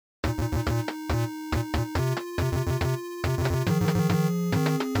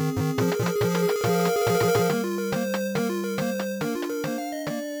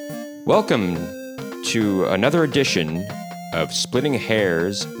Welcome to another edition of Splitting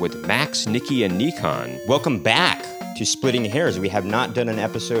Hairs with Max, Nikki, and Nikon. Welcome back to Splitting Hairs. We have not done an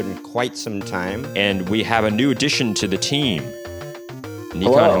episode in quite some time. And we have a new addition to the team,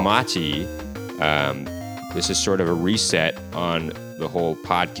 Nikon Hamati. This is sort of a reset on the whole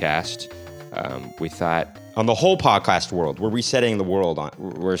podcast. We thought... On the whole podcast world. We're resetting the world.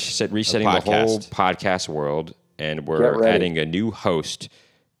 We're resetting the whole podcast world, and we're adding a new host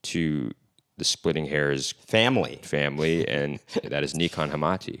to the Splitting Hairs family, and that is Nikon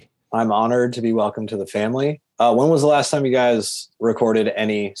Hamati. I'm honored to be welcomed to the family. When was the last time you guys recorded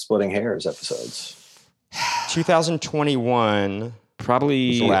any Splitting Hairs episodes? 2021. Probably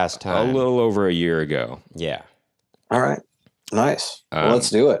was the last time. A little over a year ago. Yeah. All right. Nice. Well, let's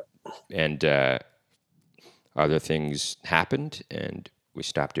do it. And other things happened, and we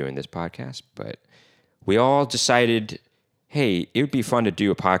stopped doing this podcast. But we all decided, hey, it would be fun to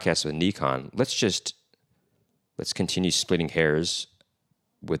do a podcast with Nikon. Let's continue splitting hairs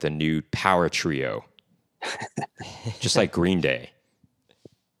with a new power trio, just like Green Day.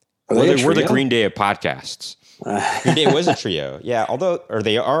 We're the Green Day of podcasts. Green Day was a trio, yeah.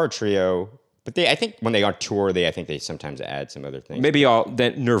 They are a trio, but I think when they are tour, I think they sometimes add some other things. Maybe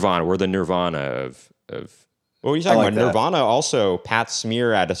Nirvana. We're the Nirvana of. What are you talking about? That. Nirvana also, Pat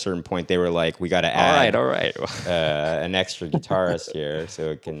Smear at a certain point, they were like, we got to add all right. An extra guitarist here so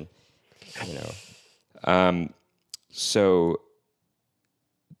it can, So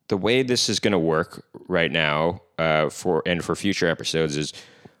the way this is going to work right now for future episodes is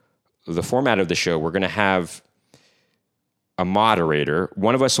the format of the show. We're going to have a moderator.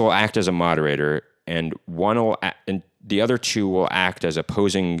 One of us will act as a moderator, and and the other two will act as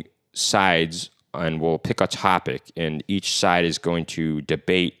opposing sides, and we'll pick a topic, and each side is going to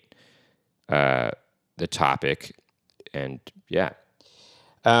debate the topic, and yeah.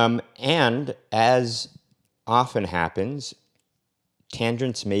 And as often happens,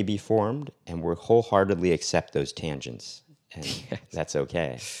 tangents may be formed, and we'll wholeheartedly accept those tangents, and that's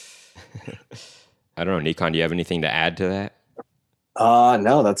okay. I don't know, Nikon, do you have anything to add to that?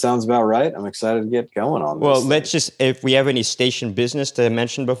 No, that sounds about right. I'm excited to get going on this. Well, if we have any station business to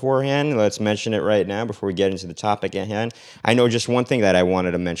mention beforehand, let's mention it right now before we get into the topic at hand. I know just one thing that I wanted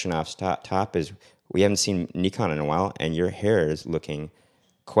to mention off top is we haven't seen Nikon in a while, and your hair is looking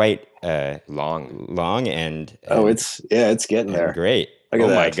quite long and it's getting there. Great.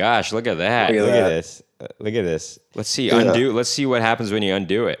 My gosh, look at that. Look at this. Look at this. Let's see, undo. Let's see what happens when you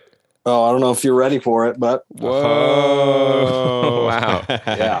undo it. Oh, I don't know if you're ready for it, but whoa. Wow.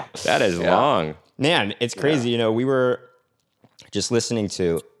 Yeah. That is long. Man, it's crazy. Yeah. We were just listening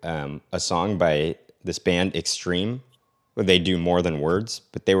to a song by this band Extreme. Where they do more than words,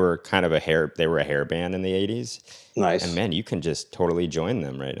 but they were kind of a hair band in the 80s. Nice. And man, you can just totally join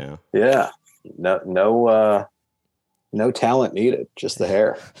them right now. Yeah. No talent needed, just the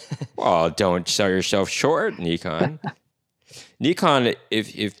hair. Well, don't sell yourself short, Nikon. Nikon,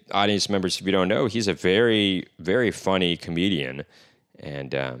 if audience members, if you don't know, he's a very, very funny comedian,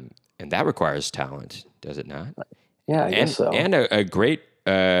 and that requires talent, does it not? Yeah, I guess so. And a great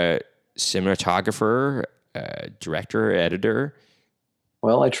cinematographer, director, editor.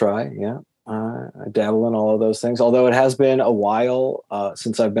 Well, I try, yeah. I dabble in all of those things, although it has been a while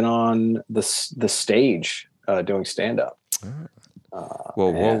since I've been on the stage doing stand-up.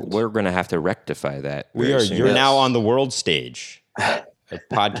 We're going to have to rectify that. You're now on the world stage.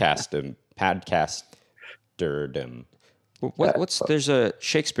 Podcasterdom. There's a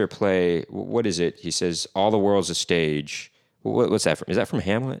Shakespeare play. What is it? He says, all the world's a stage. What's that from? Is that from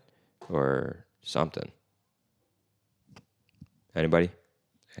Hamlet or something? Anybody?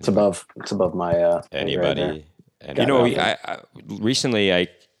 It's above my anybody. Recently I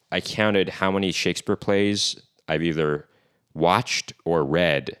counted how many Shakespeare plays I've either watched or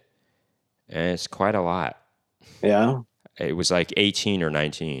read, and it's quite a lot. Yeah. It was like 18 or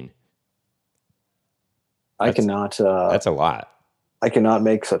 19. That's a lot. I cannot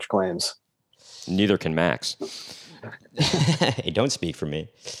make such claims. Neither can Max. Hey, don't speak for me.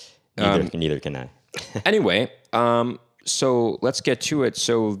 Neither can I. Anyway, so let's get to it.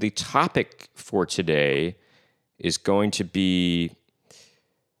 So the topic for today is going to be...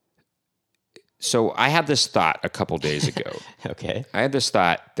 So I had this thought a couple days ago. Okay. I had this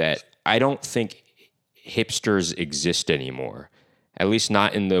thought that I don't think hipsters exist anymore, at least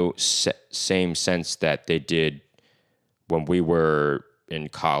not in the same sense that they did when we were in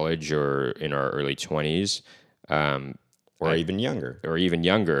college or in our early 20s. Or even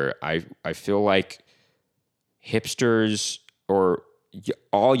younger. I feel like hipsters or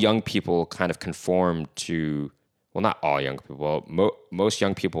all young people kind of conform to well, not all young people, most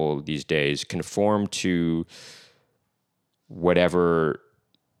young people these days conform to whatever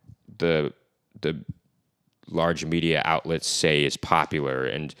the large media outlets say is popular,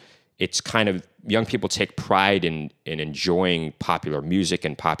 and it's kind of young people take pride in enjoying popular music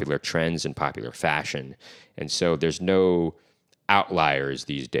and popular trends and popular fashion, and so there's no outliers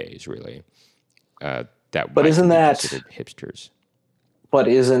these days, really. That But might isn't be that considered hipsters? But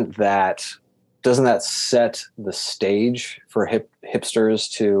doesn't that set the stage for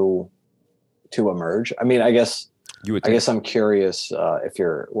hipsters to emerge? I mean, You would I think. guess I'm curious if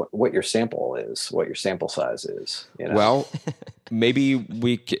what your sample is, what your sample size is. You know? Well, maybe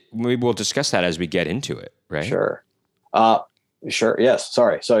we'll discuss that as we get into it, right? Sure. Sure. Yes.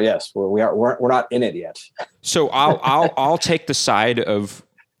 Sorry. So yes, we're not in it yet. So I'll take the side of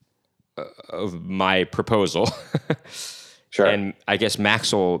my proposal, Sure. and I guess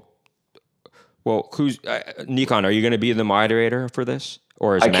Max will. Well, who's Nikon? Are you going to be the moderator for this,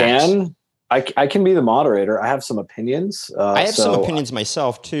 or is I Max? can. I can be the moderator. I have some opinions. I have some so- opinions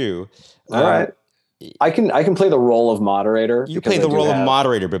myself too. All right. I can play the role of moderator. You because play I the do role of have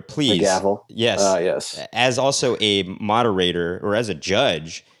moderator, but the please, gavel. yes, Yes. as also a moderator or as a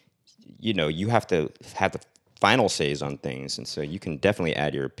judge, you have to have the final says on things, and so you can definitely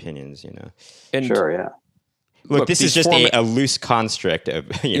add your opinions. And Sure. Yeah. Look, this is these just a loose construct of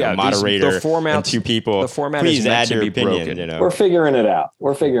Yeah, moderator the format- and two people. the format Please is meant add to your be opinion. broken. We're figuring it out.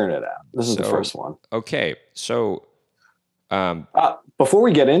 This is the So- first one. Okay, so Before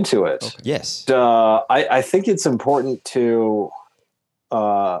we get into it, Yes. I think it's important to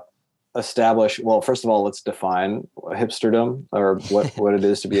establish. Well, first of all, let's define hipsterdom or what it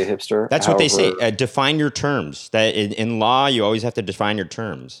is to be a hipster. That's what they say. However- Define your terms. That in law, you always have to define your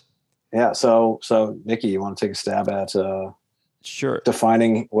terms. Yeah. So Nikki, you want to take a stab at sure.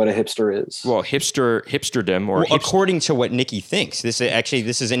 defining what a hipster is? Well, hipsterdom, or Well, according to what Nikki thinks, this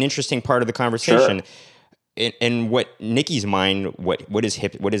is an interesting part of the conversation. Sure. In what Nikki's mind, what is a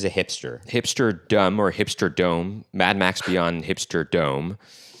hipster? hipsterdom or hipsterdome, Mad Max Beyond Hipsterdome.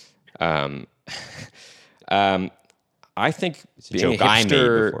 I think It's a being a joke I made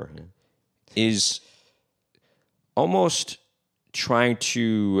hipster before. is almost trying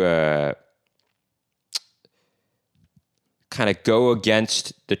to kind of go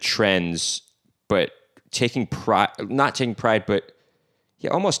against the trends, but not taking pride, but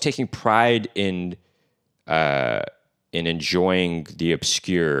almost taking pride in enjoying the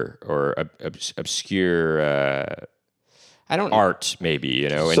obscure or obscure I don't. art, maybe,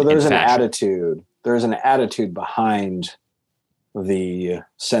 So in there's an fashion. attitude. There's an attitude behind the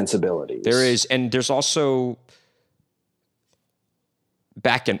sensibilities. There is, and there's also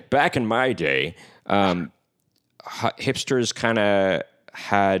back in my day, hipsters kind of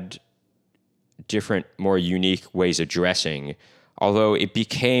had different, more unique ways of dressing. Although it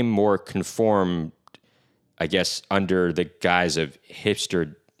became more conformed, I guess, under the guise of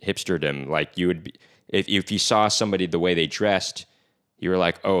hipsterdom. Like you would be, if you saw somebody the way they dressed, you were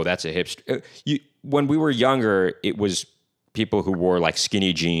like, oh, that's a hipster. When we were younger, it was people who wore like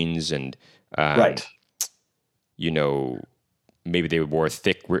skinny jeans and right. Maybe they wore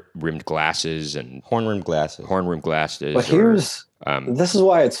thick rimmed glasses and Horn-rimmed glasses. horn-rimmed glasses. But this is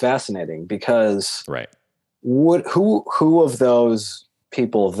why it's fascinating, because right. who of those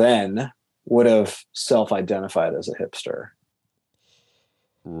people then would have self-identified as a hipster?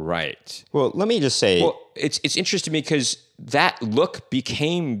 Right. Well, let me just say. Well, it's interesting to me because that look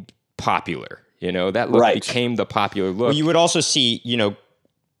became popular. That look Right. became the popular look. Well, you would also see,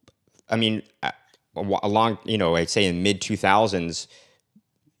 I mean, along, I'd say in mid 2000s,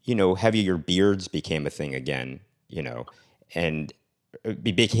 heavier beards became a thing again, and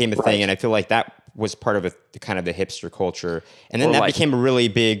it became a Right. thing. And I feel like that was part of kind of the hipster culture. And then Or that like- became a really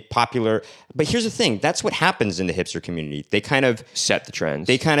big popular. But here's the thing. That's what happens in the hipster community. They kind of set the trends.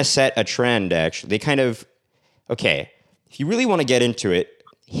 set a trend, actually. Okay, if you really want to get into it,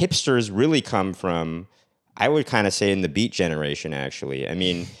 hipsters really come from, I would kind of say, in the Beat generation, actually. I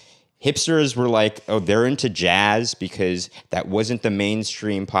mean, hipsters were like, oh, they're into jazz because that wasn't the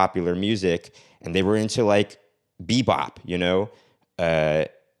mainstream popular music, and they were into like bebop,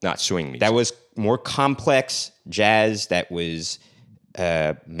 not swing music. that was more complex jazz that was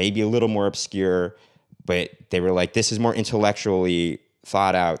maybe a little more obscure, but they were like, this is more intellectually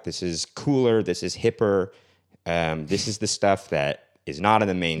thought out. This is cooler. This is hipper. This is the stuff that is not in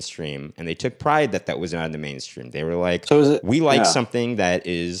the mainstream. And they took pride that was not in the mainstream. They were like, So is it- we like yeah. something that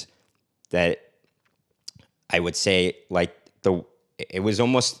I would say like it was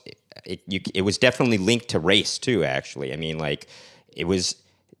almost, it was definitely linked to race too, actually. I mean, like it was,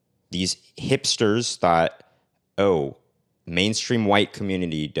 these hipsters thought, oh, mainstream white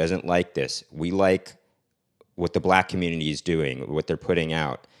community doesn't like this. We like what the black community is doing, what they're putting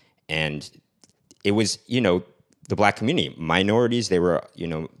out. And it was, the black community, minorities, they were,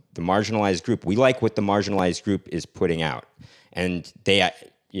 the marginalized group. We like what the marginalized group is putting out. And they,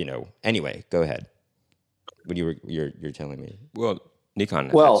 anyway, go ahead. What you're telling me? Well, Nikon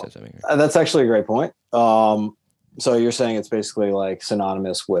said something. That's actually a great point. So you're saying it's basically like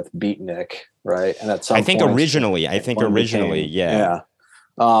synonymous with beatnik, right? And at some I think point, originally, yeah.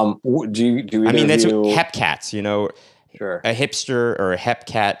 Do you? I mean, that's hepcats, Sure. A hipster or a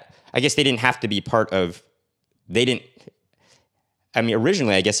hepcat. I guess they didn't have to be part of. They didn't. I mean,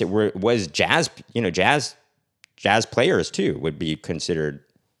 originally, I guess it was jazz. Jazz players too would be considered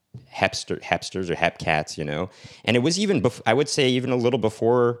hipsters or hepcats. And it was even. I would say even a little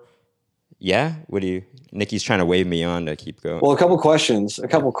before. Yeah. What do you? Nikki's trying to wave me on to keep going. Well, a couple questions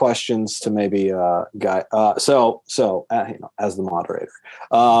to maybe Guy. So as the moderator,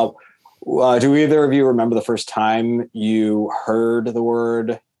 do either of you remember the first time you heard the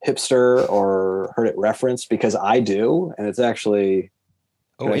word hipster or heard it referenced? Because I do, and it's actually.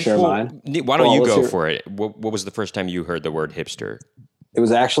 Can I share mine? Why don't you go for it? What was the first time you heard the word hipster? It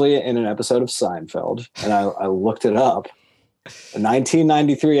was actually in an episode of Seinfeld, and I looked it up. A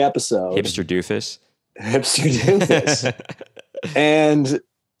 1993 episode. Hipster doofus. And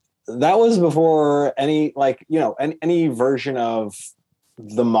that was before any any version of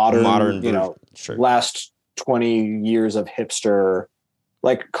the modern sure. last 20 years of hipster.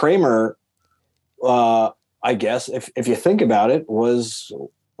 Like Kramer, I guess if you think about it, was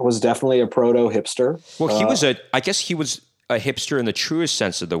definitely a proto hipster. Well, he was he was a hipster in the truest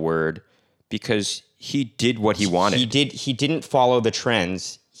sense of the word, because he did what he wanted. He didn't follow the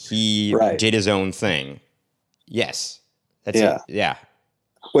trends. He did his own thing. Yes. That's it. Yeah.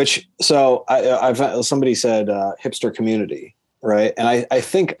 Which, so I've somebody said hipster community, right? And I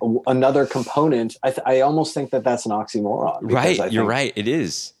think another component, I almost think that's an oxymoron. Right. You're right. It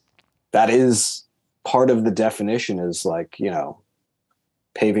is. That is part of the definition, is like,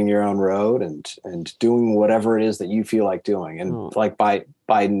 paving your own road and doing whatever it is that you feel like doing. And like by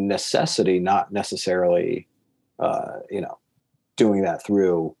necessity, not necessarily, doing that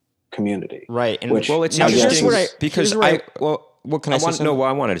through community. Right. And it's interesting because what can I say? No,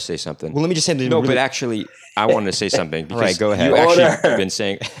 I wanted to say something. Well, let me just say but actually I wanted to say something because right, go ahead. you actually have been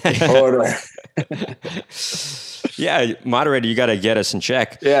saying Order. Yeah, moderator, you got to get us in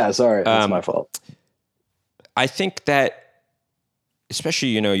check. Yeah, sorry. That's my fault. I think that especially,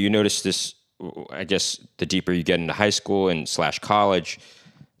 you notice this, I guess, the deeper you get into high school and / college,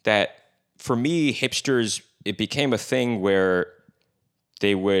 that for me, hipsters, it became a thing where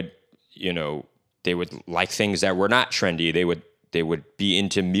they would like things that were not trendy. They would be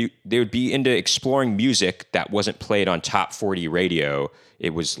into exploring music that wasn't played on top 40 radio.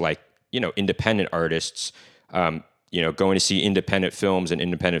 It was like, independent artists, going to see independent films and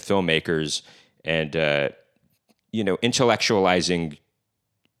independent filmmakers and, intellectualizing,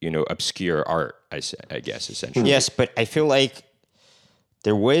 obscure art, I guess, essentially. Yes, but I feel like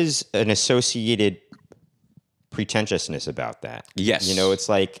there was an associated pretentiousness about that. Yes. It's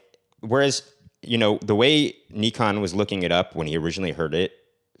like, whereas, the way Nikon was looking it up when he originally heard it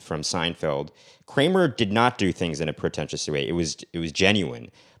from Seinfeld, Kramer did not do things in a pretentious way. It was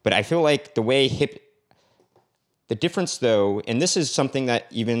genuine. But I feel like the difference though, and this is something that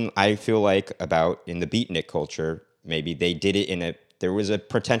even I feel like about in the beatnik culture, maybe they did it there was a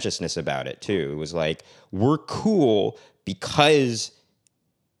pretentiousness about it too. It was like, we're cool because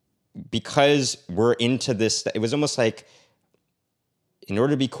we're into this. It was almost like, in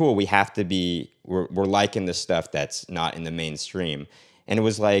order to be cool, we have to be, we're liking the stuff that's not in the mainstream. And it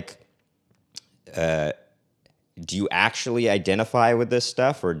was like, do you actually identify with this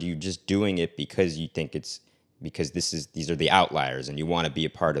stuff, or do you just doing it because you think because these are the outliers and you want to be a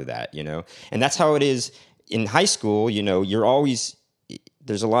part of that, And that's how it is in high school.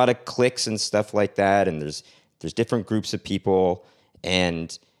 There's a lot of cliques and stuff like that, and there's different groups of people,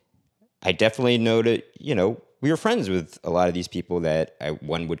 and I definitely know that, we were friends with a lot of these people that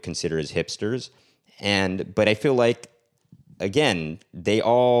one would consider as hipsters. But I feel like, again, they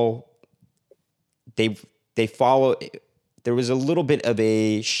follow, there was a little bit of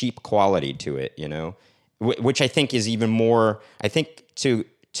a sheep quality to it, which I think is even more, I think to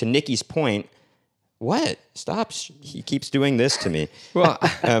Nikki's point, what? Stop. He keeps doing this to me. Well,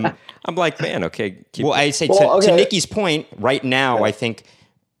 I'm like, man, okay. I say to Nikki's point, right now, I think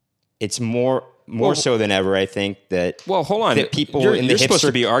it's more more so than ever, I think that. Well, hold on. That people you're in the supposed to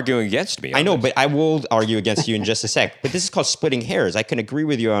hipster be arguing against me. I on know, this. but I will argue against you in just a sec. But this is called splitting hairs. I can agree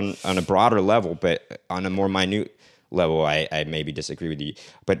with you on a broader level, but on a more minute level, I maybe disagree with you.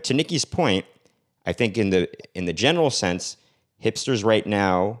 But to Nikki's point, I think in the general sense, hipsters right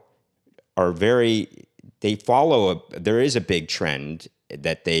now are they follow there is a big trend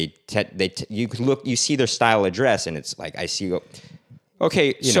that you see their style of dress, and it's like I see.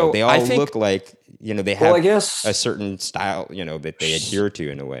 Okay, So they all look like they have I guess a certain style that they adhere to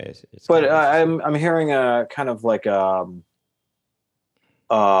in a way. It's but kind of I'm hearing a kind of like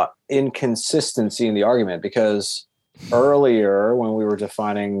inconsistency in the argument, because earlier when we were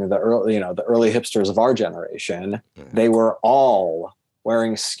defining the early hipsters of our generation, they were all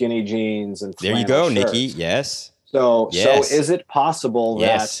wearing skinny jeans and there you go, flannel shirts. Nikki. Yes. So Yes. is it possible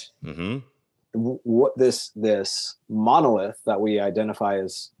Yes. that what this monolith that we identify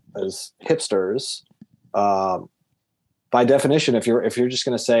as hipsters, by definition, if you're just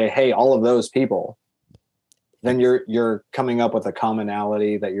going to say, hey, all of those people, then you're coming up with a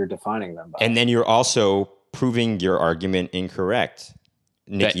commonality that you're defining them by. And then you're also proving your argument incorrect,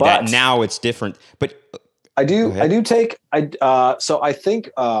 Nikki. But- that now it's different. But I Go ahead. do take so I think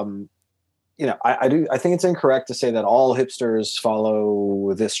I think it's incorrect to say that all hipsters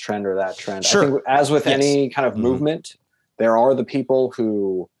follow this trend or that trend. Sure. I think as with Yes. any kind of movement, there are the people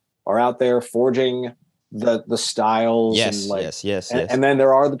who are out there forging the styles yes, and like yes. and then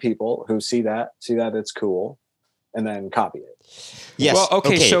there are the people who see that it's cool and then copy it. Yes. Well,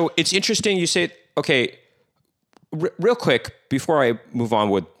 okay, so it's interesting you say, okay, real quick, before I move on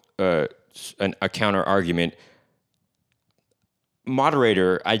with a counter argument,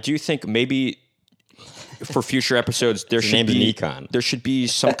 moderator, I do think maybe for future episodes there should name's be Nikon. there should be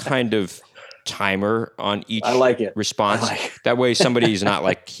some kind of timer on each I like it. response. I like it. That way somebody's not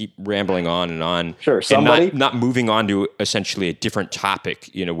like keep rambling on and on. Sure, and somebody- not moving on to essentially a different topic,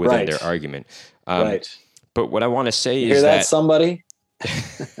 within Right. their argument. Right. But what I want to say You is hear that, that somebody?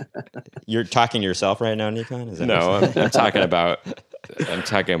 You're talking to yourself right now, Nikon? Is that no, what I'm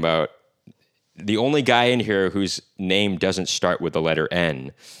talking about the only guy in here whose name doesn't start with the letter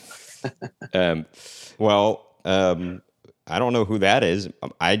N. Well, I don't know who that is.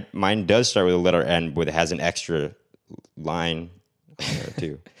 Mine does start with a letter N, but it has an extra line on there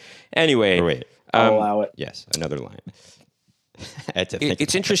too. Anyway, Or wait, I'll allow it. yes, another line. I had to think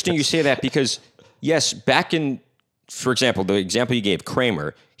it's about interesting you say that because, yes, back in, for example, the example you gave,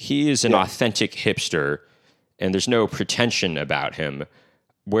 Kramer, he is an authentic hipster, and there's no pretension about him.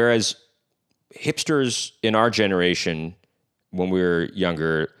 Whereas hipsters in our generation, when we were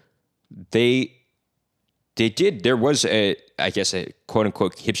younger, there was a quote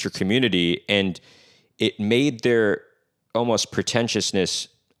unquote hipster community, and it made their almost pretentiousness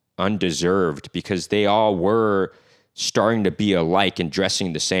undeserved because they all were starting to be alike and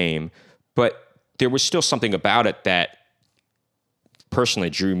dressing the same. But there was still something about it that personally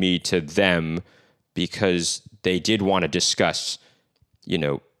drew me to them because they did want to discuss,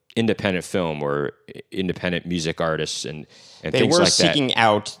 independent film or independent music artists and They things were like that. seeking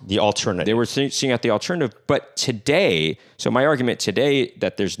out the alternative. They were seeing out the alternative. But today, so my argument today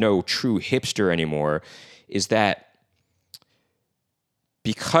that there's no true hipster anymore is that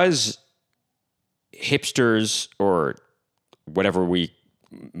because hipsters or whatever the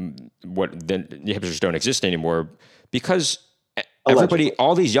hipsters don't exist anymore, because everybody,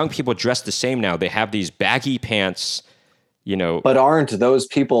 all these young people dress the same now. They have these baggy pants, But aren't those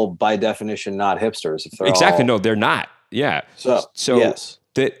people by definition not hipsters? If they're exactly. all- No, they're not. Yeah. So yes.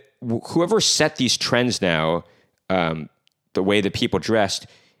 that whoever set these trends now, the way that people dressed,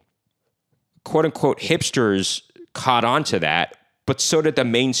 quote unquote hipsters caught on to that, but so did the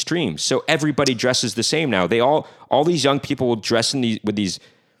mainstream. So everybody dresses the same now. All these young people will dress with these,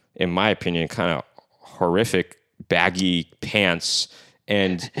 in my opinion, kind of horrific baggy pants,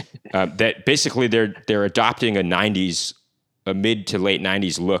 and that basically they're adopting a mid to late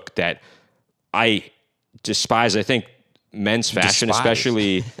 90s look that I despise. I think men's fashion,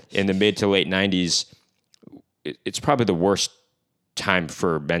 especially in the mid to late 90s, it's probably the worst time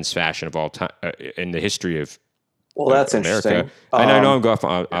for men's fashion of all time in the history of That's America. interesting. And I know I'm going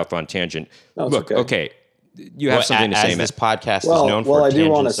off on tangent. No, it's Look, okay. you have something to say, as man. this podcast Well- is known well, for I do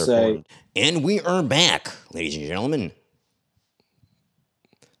wanna tangents are say- formed. And we are back, ladies and gentlemen.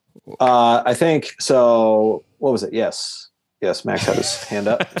 I think so. What was it? Yes. Max had his hand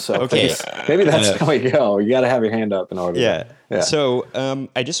up. So Okay. maybe that's how we go. You got to have your hand up in order. Yeah. So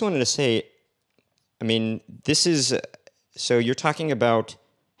I just wanted to say, I mean, this is, so you're talking about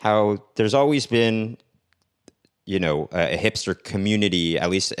how there's always been a hipster community, at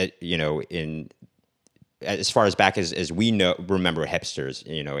least, in as far as back as we remember hipsters,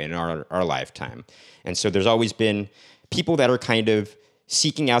 in our lifetime. And so there's always been people that are kind of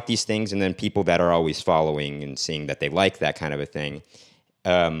seeking out these things, and then people that are always following and seeing that they like that kind of a thing.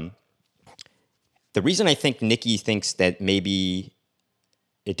 The reason I think Nikki thinks that maybe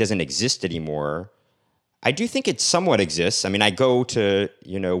it doesn't exist anymore, I do think it somewhat exists. I mean, I go to,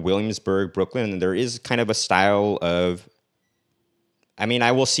 Williamsburg, Brooklyn, and there is kind of a style of, I mean,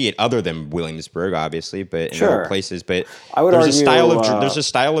 I will see it other than Williamsburg, obviously, but in other places. But I would there's argue, there's a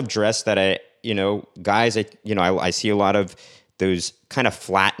style of dress that guys, I see a lot of those kind of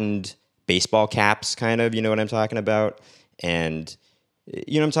flattened baseball caps, kind of, you know what I'm talking about? And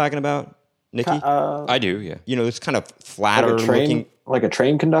you know what I'm talking about, Nikki? I do, yeah. It's kind of flatter looking. Like a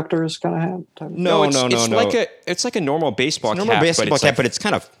train conductor's kind of hat? No. It's like a normal baseball cap. But it's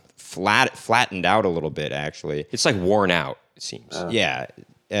kind of flattened out a little bit, actually. It's like worn out, it seems. Yeah.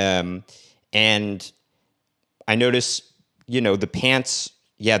 And I notice, the pants,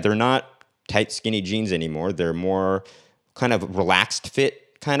 they're not tight, skinny jeans anymore. They're more kind of relaxed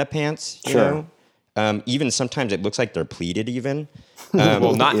fit kind of pants, you know? Even sometimes it looks like they're pleated even.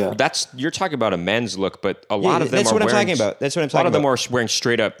 You're talking about a men's look, but a lot of them that's are what wearing, I'm talking about. That's what I'm talking about. A lot of them are wearing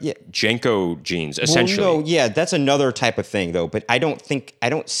straight up Jenko jeans, essentially. Well, no, that's another type of thing though, but I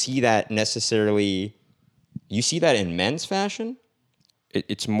don't see that necessarily. You see that in men's fashion?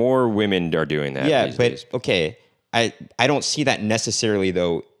 It's more women are doing that. Yeah, these but days. okay. I don't see that necessarily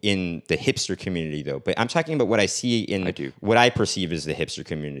though in the hipster community though, but I'm talking about what I see what I perceive as the hipster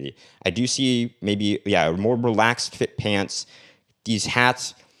community. I do see maybe more relaxed fit pants, these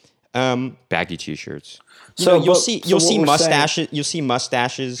hats, baggy t-shirts. You'll see mustaches. You'll see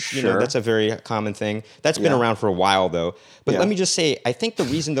mustaches. Sure. That's a very common thing. That's been around for a while though. But let me just say, I think the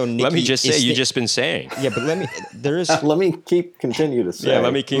reason though, Nikki, you've just been saying. Yeah, but let me continue to say. Yeah,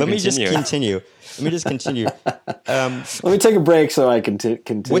 let me just continue. Let me just continue. Let me take a break so I can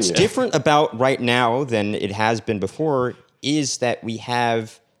continue. What's different about right now than it has been before is that we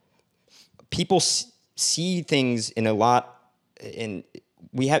have people see things in a lot, and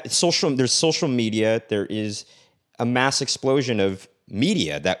we have there's social media. There is a mass explosion of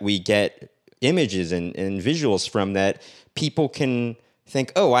media that we get images and visuals from that people can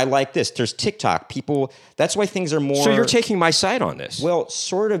think, oh, I like this. There's TikTok. That's why things are more. So you're taking my side on this. Well,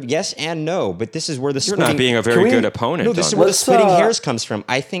 sort of yes and no, but this is where you're not being a very good opponent. No, this is where the splitting hairs comes from.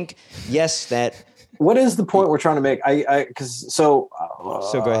 I think, yes, that. What is the point we're trying to make? So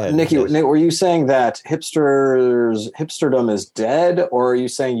go ahead, Nikki. Nick, were you saying that hipsterdom is dead, or are you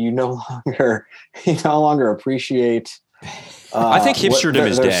saying you no longer appreciate? I think hipsterdom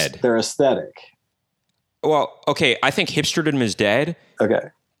is dead. Their aesthetic. Well, okay, I think hipsterdom is dead. Okay.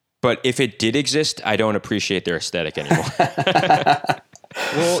 But if it did exist, I don't appreciate their aesthetic anymore.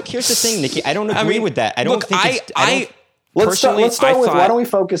 Well, here's the thing, Nikki. I don't agree with that. I don't think let's start with why don't we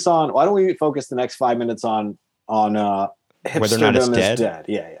focus the next 5 minutes on hipsterdom whether or not it's dead?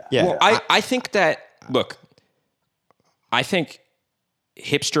 Yeah. Well, I think that I think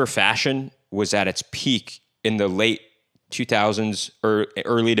hipster fashion was at its peak in the late 2000s or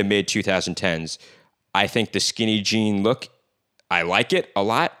early to mid 2010s. I think the skinny jean look, I like it a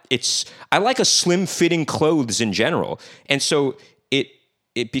lot. I like a slim fitting clothes in general. And so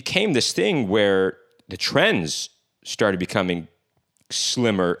it became this thing where the trends started becoming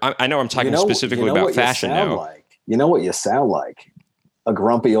slimmer. I know I'm talking specifically about fashion now. You know what you sound like? A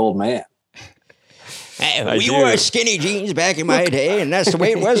grumpy old man. We wore skinny jeans back in my day, and that's the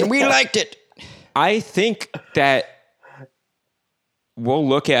way it was, and we liked it. I think that we'll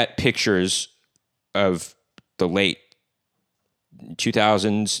look at pictures of the late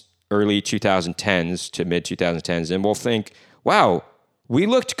 2000s, early 2010s to mid 2010s, and we'll think, wow, we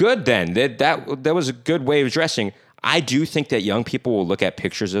looked good then. That was a good way of dressing. I do think that young people will look at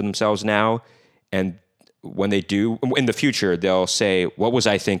pictures of themselves now, and when they do, in the future, they'll say, what was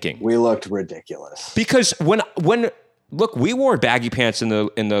I thinking? We looked ridiculous. Because when look, we wore baggy pants in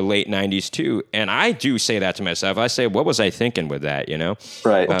the late 90s too, and I do say that to myself. I say, what was I thinking with that, you know?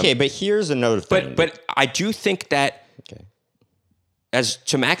 Right. Okay, but here's another thing. But I do think that, as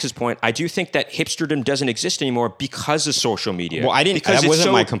to Max's point, I do think that hipsterdom doesn't exist anymore because of social media. Well, that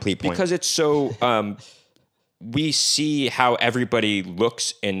wasn't my complete point. Because it's so, we see how everybody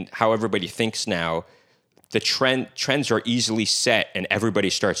looks and how everybody thinks now. The trends are easily set, and everybody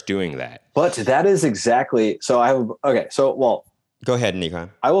starts doing that. But that is exactly so. Well, go ahead,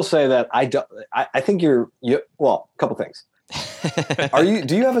 Nikon. I will say that I think you. Well, a couple things.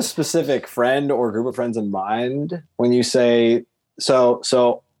 Do you have a specific friend or group of friends in mind when you say so?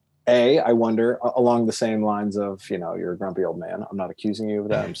 I wonder along the same lines of, you're a grumpy old man. I'm not accusing you of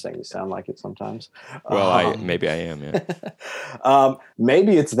that. I'm just saying you sound like it sometimes. Well, maybe I am. Yeah.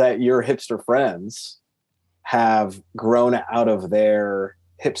 Maybe it's that your hipster friends have grown out of their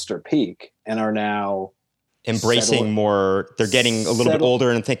hipster peak and are now embracing more. They're getting a little bit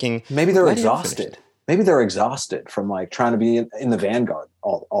older and thinking maybe they're exhausted. Maybe they're exhausted from like trying to be in the vanguard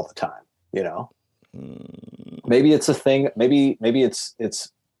all the time. Maybe it's a thing. Maybe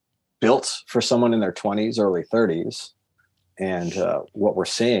it's built for someone in their 20s, early 30s. And what we're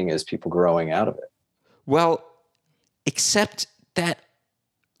seeing is people growing out of it. Well, except that,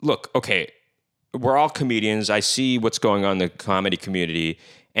 look, okay, we're all comedians. I see what's going on in the comedy community,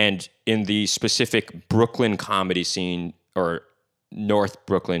 and in the specific Brooklyn comedy scene or North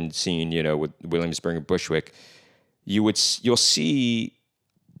Brooklyn scene, with Williamsburg and Bushwick, you'll see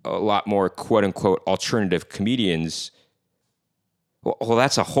a lot more quote unquote alternative comedians. Well,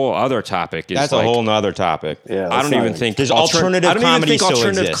 that's a whole other topic. That's a whole nother topic. Yeah, I don't even think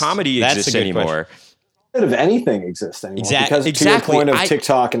alternative comedy exists anymore. If anything exists anymore. Because to your point of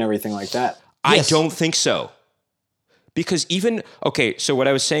TikTok and everything like that. I don't think so. Because so what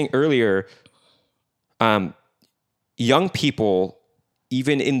I was saying earlier, young people,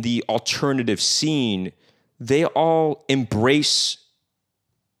 even in the alternative scene, they all embrace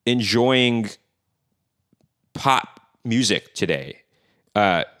enjoying pop music today.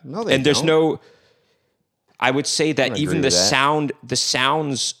 No, they and there's don't. I would say that even the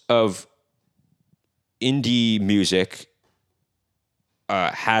sounds of indie music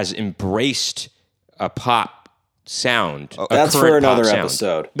has embraced a pop sound. That's for another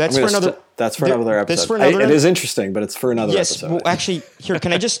episode. That's for another episode. It is interesting, but it's for another episode. Yes, well, actually, here,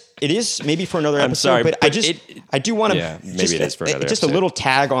 can I just, it is maybe for another episode, sorry, but I do want to, maybe it is for another just episode. a little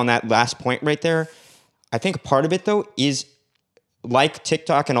tag on that last point right there. I think part of it, though, is like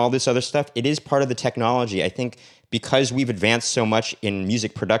TikTok and all this other stuff, it is part of the technology. I think because we've advanced so much in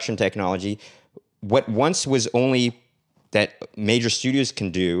music production technology, what once was only that major studios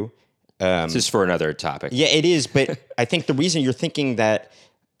can do. This is for another topic. Yeah, it is. But I think the reason you're thinking that,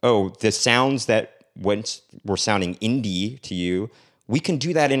 the sounds that once were sounding indie to you, we can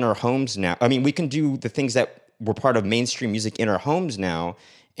do that in our homes now. I mean, we can do the things that were part of mainstream music in our homes now.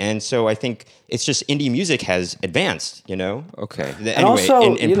 And so I think it's just indie music has advanced, Okay. Anyway, and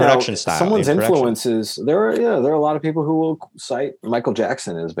also, in production style. Someone's influences, there are a lot of people who will cite Michael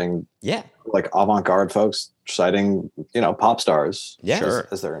Jackson as being like avant-garde folks citing, pop stars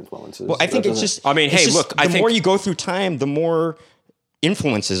as their influences. Well, I think it's just, I mean, the more you go through time, the more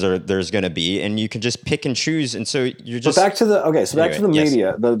influences there's going to be, and you can just pick and choose. And so you're just back to the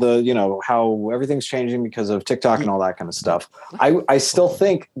media, the how everything's changing because of TikTok and all that kind of stuff. I still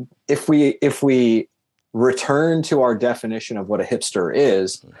think if we return to our definition of what a hipster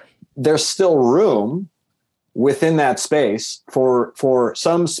is, there's still room within that space for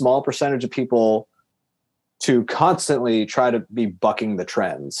some small percentage of people to constantly try to be bucking the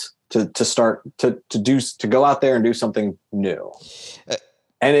trends, to start to go out there and do something new.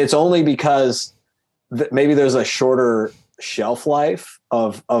 And it's only because maybe there's a shorter shelf life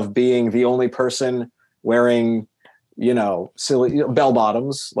of being the only person wearing, silly bell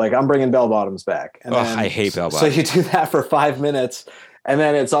bottoms. Like, I'm bringing bell bottoms back. And I hate bell bottoms. So you do that for 5 minutes and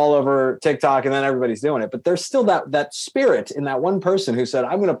then it's all over TikTok and then everybody's doing it. But there's still that spirit in that one person who said,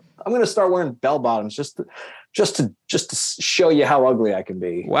 I'm going to start wearing bell bottoms just to show you how ugly I can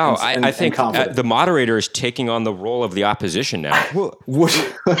be. Wow, I think the moderator is taking on the role of the opposition now. And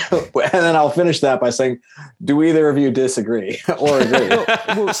then I'll finish that by saying, do either of you disagree or agree?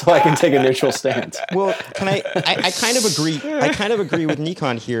 So I can take a neutral stance. Well, can I kind of agree. I kind of agree with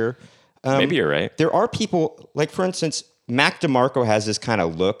Nikon here. Maybe you're right. There are people, like, for instance, Mac DeMarco has this kind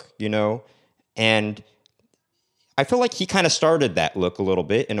of look, and I feel like he kind of started that look a little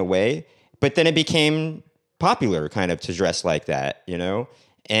bit in a way, but then it became popular kind of to dress like that,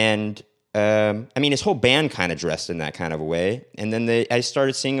 and I mean, his whole band kind of dressed in that kind of a way, and then I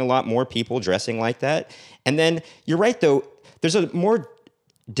started seeing a lot more people dressing like that. And then you're right, though, there's a more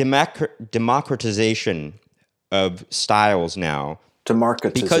democratization of styles now.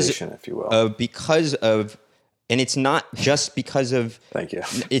 Democratization, if you will. Because of, and it's not just because of. Thank you.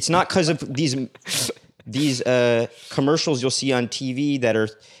 It's not because of these commercials you'll see on TV that are,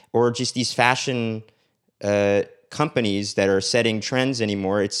 or just these fashion companies that are setting trends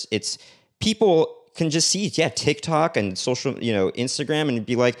anymore. It's people can just see, TikTok and social, Instagram, and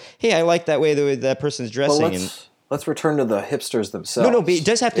be like, hey, I like that way that person's dressing. Well, let's return to the hipsters themselves. No, but it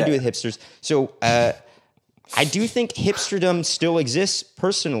does have to do with hipsters. So I do think hipsterdom still exists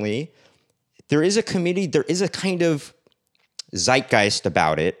personally. There is a community, there is a kind of zeitgeist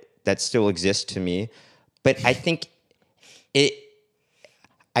about it that still exists to me. But I think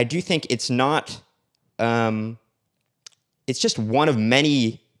I do think it's not. It's just one of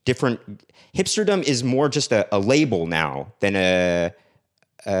many different. Hipsterdom is more just a label now than a.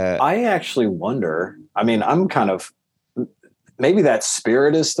 I actually wonder. I mean, I'm kind of. Maybe that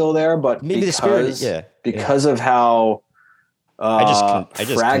spirit is still there, but Maybe the spirit, yeah, because of how I just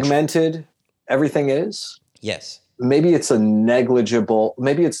fragmented everything is. Yes. Maybe it's a negligible.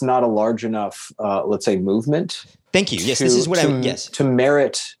 Maybe it's not a large enough, let's say, movement. Thank you. Yes, this is what to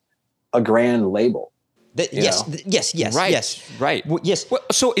merit a grand label. Yes. Right. Yes. Right. Well, yes. Well,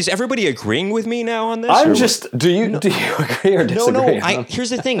 so is everybody agreeing with me now on this? Do you agree or disagree? No.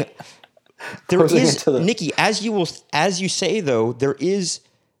 Here's the thing. There is, Nikki, as you say though,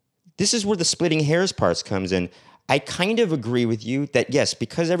 this is where the splitting hairs parts comes in. I kind of agree with you that yes,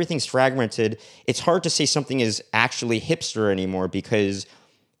 because everything's fragmented, it's hard to say something is actually hipster anymore because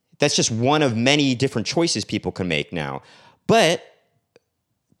that's just one of many different choices people can make now. But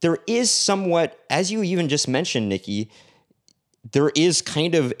there is somewhat, as you even just mentioned, Nikki, there is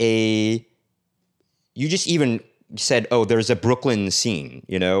kind of you just even said, oh, there's a Brooklyn scene,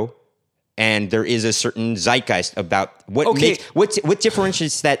 and there is a certain zeitgeist about what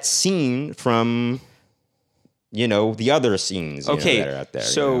differentiates that scene from, the other scenes that are out there.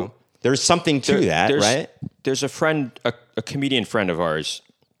 So there's something to that, right? There's a friend, a comedian friend of ours.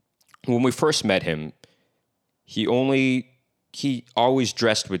 When we first met him, he always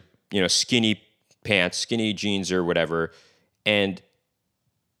dressed with, skinny pants, skinny jeans or whatever, and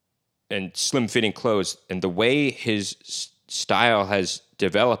slim fitting clothes. And the way his style has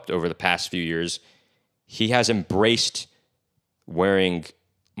developed over the past few years, he has embraced wearing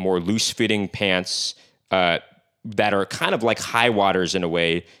more loose fitting pants that are kind of like high waters in a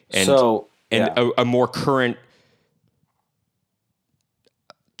way, and a more current,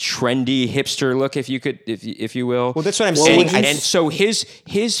 trendy hipster look, if you will. Well, that's what I'm saying. And so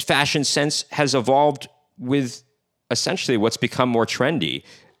his fashion sense has evolved with essentially what's become more trendy.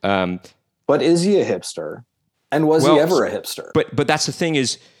 But is he a hipster? And was he ever a hipster? But that's the thing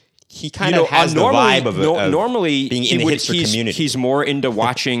is, he kind of has the vibe of normally being in the hipster community. He's more into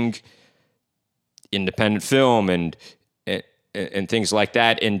watching independent film and things like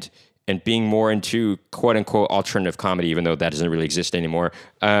that, and being more into quote unquote alternative comedy, even though that doesn't really exist anymore.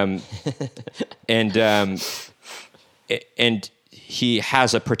 And he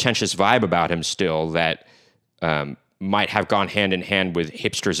has a pretentious vibe about him still that might have gone hand in hand with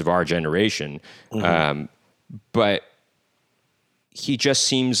hipsters of our generation. Mm-hmm. But he just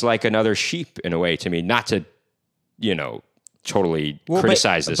seems like another sheep in a way to me, not to, totally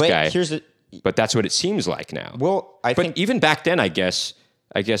criticize this guy. But that's what it seems like now. Well, I think even back then, I guess.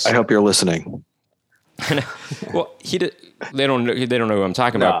 I hope you're listening. Well, they don't know who I'm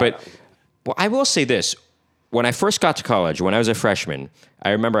talking about. But I will say this: when I first got to college, when I was a freshman, I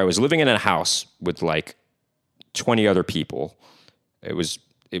remember I was living in a house with like 20 other people. It was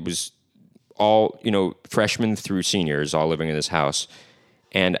all, freshmen through seniors all living in this house.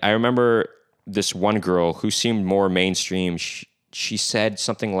 And I remember this one girl who seemed more mainstream. She said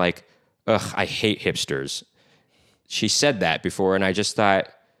something like, "Ugh, I hate hipsters." She said that before, and I just thought,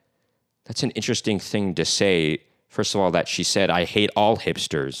 that's an interesting thing to say. First of all, that she said, "I hate all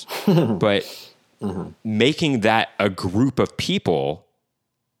hipsters." But making that a group of people,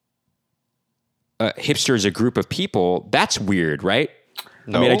 hipsters a group of people, that's weird, right?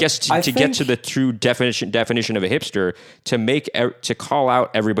 No, I mean, I guess to get to the true definition of a hipster, to call out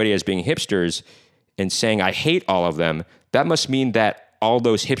everybody as being hipsters and saying, "I hate all of them," that must mean that all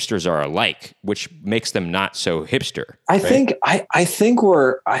those hipsters are alike, which makes them not so hipster. I think I can't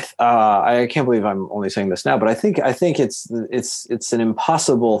believe I'm only saying this now, but I think it's an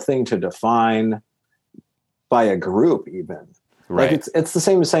impossible thing to define by a group even. Right. Like it's the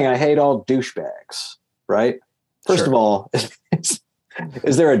same as saying I hate all douchebags, right? First of all,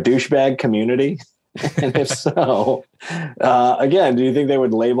 is there a douchebag community? And if so, again, do you think they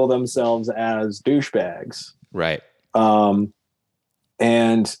would label themselves as douchebags? Right.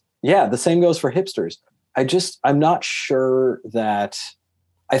 And yeah, the same goes for hipsters. I'm not sure that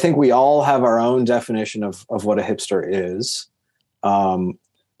I think we all have our own definition of what a hipster is.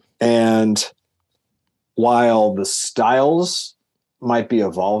 And while the styles might be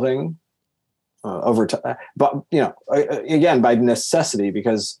evolving over time, but again, by necessity,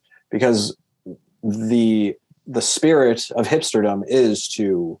 because the spirit of hipsterdom is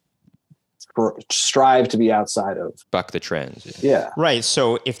to strive to be outside of, buck the trends. Yeah. Right.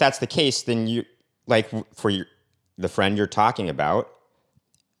 So if that's the case, then you, like for the friend you're talking about,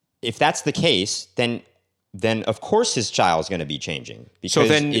 if that's the case, then then of course his style is going to be changing because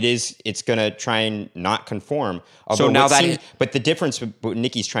then- it's going to try and not conform. Although now but the difference with what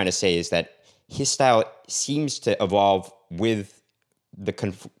Nicky's trying to say is that his style seems to evolve with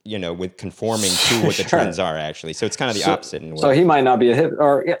with conforming to what the trends are actually. So it's kind of the opposite in a way. So he might not be a hip,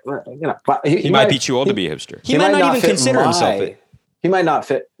 or He might be too old to be a hipster. He might not even fit consider himself it. He might not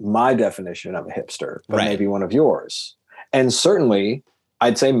fit my definition of a hipster, but Right. maybe one of yours. And certainly,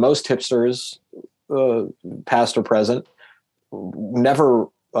 I'd say most hipsters, past or present, never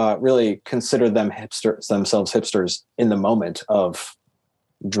really consider themselves hipsters in the moment of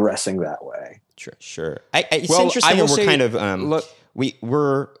dressing that way. Sure. It's Well, interesting I will that we're say- kind of look,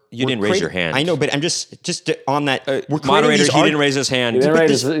 we're You didn't raise your hand. I know, but I'm just on that. We're creating Moderator, these he didn't raise his hand. He didn't raise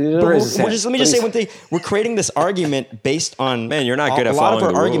his- he didn't But raise his hand. let me just say Please. one thing. We're creating this argument based on Man, you're not good at a lot of following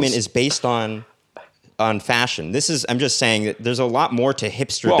our the argument rules. is based on fashion. I'm just saying that there's a lot more to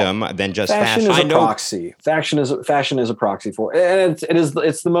hipsterdom than just Fashion fashion. is I a know- proxy. Fashion is a proxy for, and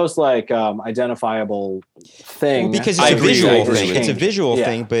it's the most like identifiable thing because I it's a agree. visual I agree thing. with It's a you. visual Yeah.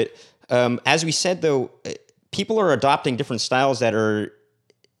 thing. But as we said, though, people are adopting different styles that are,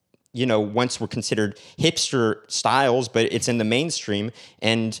 once were considered hipster styles, but it's in the mainstream,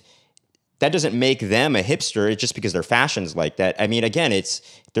 and that doesn't make them a hipster. It's just because their fashion's like that. I mean, again, it's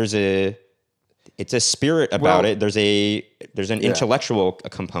a spirit about Well- it. There's an intellectual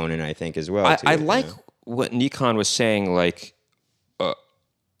component, I think, as well. to I it, like what Nikon was saying, like,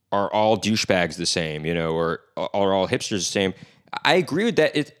 are all douchebags the same, or are all hipsters the same? I agree with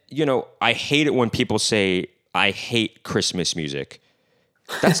that. I hate it when people say, I hate Christmas music.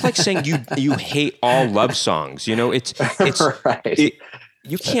 That's like saying you hate all love songs. It's Right.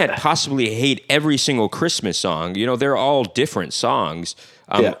 you can't possibly hate every single Christmas song. They're all different songs.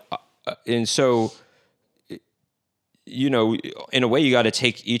 Yeah. And so, in a way, you got to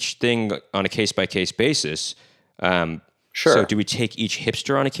take each thing on a case by case basis. Sure. So, do we take each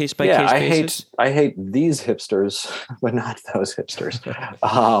hipster on a case by case basis? I hate these hipsters, but not those hipsters.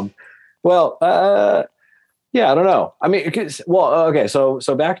 Yeah, I don't know. I mean, okay. So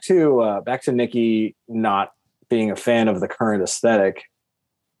back to Nicky not being a fan of the current aesthetic.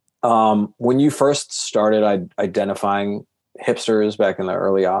 When you first started identifying hipsters back in the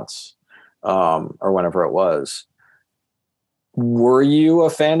early aughts, or whenever it was, were you a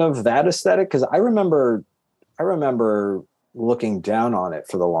fan of that aesthetic? Because I remember looking down on it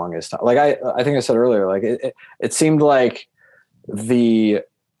for the longest time. Like I think I said earlier, like it seemed like the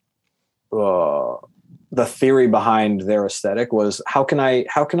theory behind their aesthetic was how can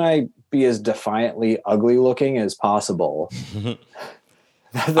I be as defiantly ugly looking as possible?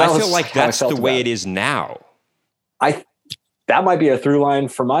 I feel like that's the way it is now. That might be a through line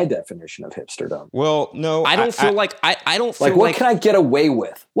for my definition of hipsterdom. Well, no, I don't feel like I don't feel Like, what can I get away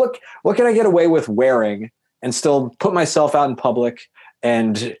with? What can I get away with wearing and still put myself out in public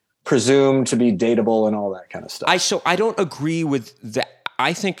and presume to be dateable and all that kind of stuff? I don't agree with that.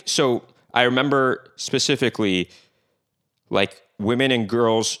 I think so. I remember specifically, like, women and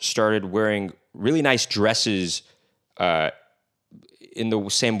girls started wearing really nice dresses in the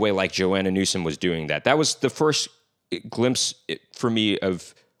same way like Joanna Newsom was doing that. That was the first glimpse for me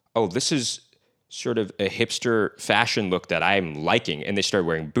of, oh, this is sort of a hipster fashion look that I'm liking. And they started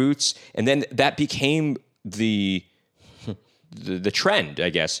wearing boots, and then that became the trend, I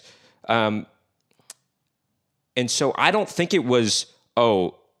guess. And so I don't think it was,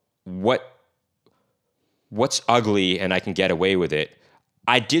 oh, what's ugly and I can get away with it.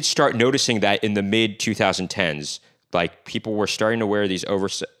 I did start noticing that in the mid 2010s, like, people were starting to wear these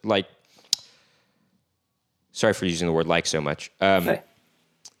sorry for using the word like so much. Hey,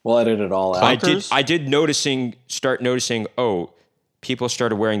 we'll edit it all out. I did start noticing, oh, people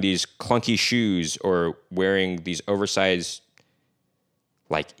started wearing these clunky shoes or wearing these oversized,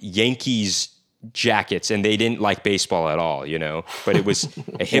 like, Yankees jackets, and they didn't like baseball at all, but it was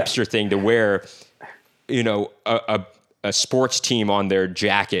a hipster thing to wear, a sports team on their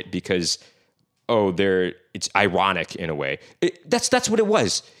jacket because, it's ironic in a way. That's what it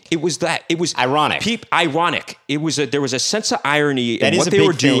was. It was that. It was ironic. Ironic. There was a sense of irony That in is what a they big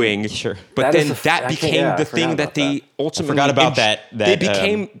were thing. doing. Sure. But That then that became the thing that they ultimately forgot about that They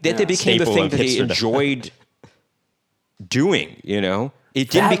became the staple thing of that they hipsterdom. enjoyed doing. It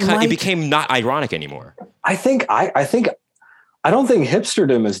didn't That become. might- It became not ironic anymore. I don't think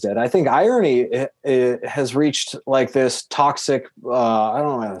hipsterdom is dead. I think irony has reached like this toxic. I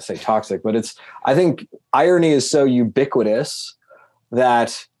don't know how to say toxic, but I think irony is so ubiquitous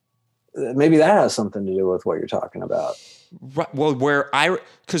that maybe that has something to do with what you're talking about. Right, well,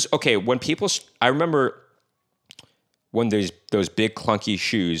 when people, I remember when those big clunky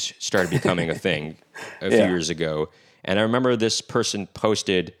shoes started becoming a thing a few years ago. And I remember this person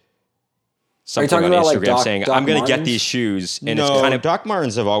posted something on about, Instagram like, saying, Doc "I'm going to get Martens? these shoes," and no, it's kind of Doc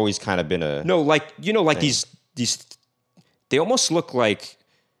Martens have always kind of been a like these they almost look like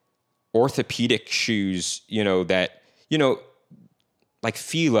orthopedic shoes, that like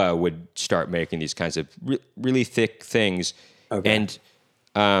Fila would start making these kinds of really thick things. Okay. And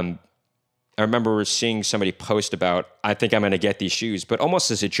I remember seeing somebody post about, I think I'm going to get these shoes, but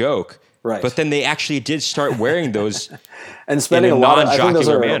almost as a joke. Right. But then they actually did start wearing those and spending in a a lot of, I think those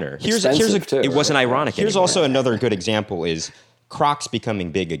non-jocular are manner. expensive too, it wasn't right? ironic Here's anymore. also another good example is Crocs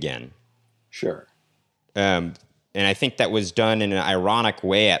becoming big again. Sure. And I think that was done in an ironic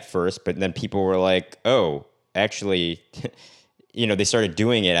way at first, but then people were like, oh, actually, they started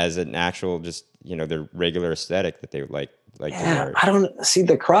doing it as an actual, just, their regular aesthetic that they would like to wear. I don't see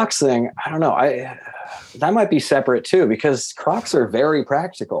the Crocs thing. I don't know. That might be separate too, because Crocs are very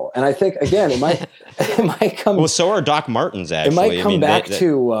practical. And I think, again, it might come. Well, so are Doc Martens, actually. It might come back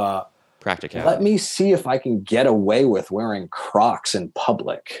to practicality. let me see if I can get away with wearing Crocs in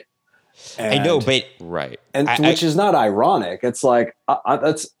public. I know, but right. And which is not ironic. It's like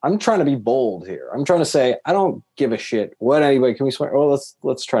I'm trying to be bold here. I'm trying to say I don't give a shit what anybody. Can we swear? Well,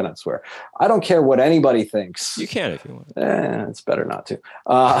 let's try not to swear. I don't care what anybody thinks. You can if you want. It's better not to.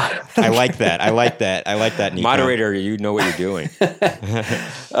 I like that. I like that. Nico. Moderator, you know what you're doing.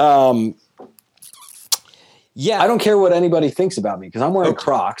 Yeah, I don't care what anybody thinks about me because I'm wearing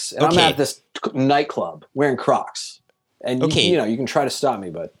Crocs and I'm Okay. at this nightclub wearing Crocs. And you can try to stop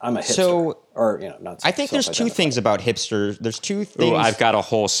me, but I'm a hipster. So, not. I think there's two things about hipsters. There's two things. Ooh, I've got a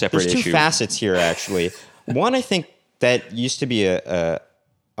whole separate There's two issue. facets here, actually. One, I think that used to be a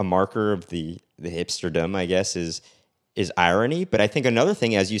marker of the hipsterdom, I guess, is irony. But I think another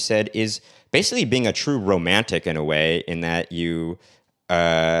thing, as you said, is basically being a true romantic in a way, in that you,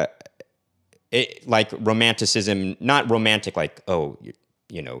 like romanticism, not romantic like,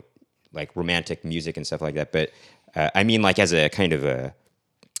 like romantic music and stuff like that, but I mean like as a kind of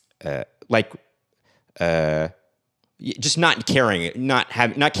just not caring, not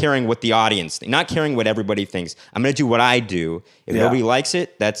caring what the audience thinks, not caring what everybody thinks. I'm going to do what I do. If nobody likes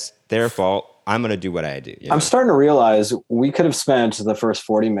it, that's their fault. I'm going to do what I do. I'm starting to realize we could have spent the first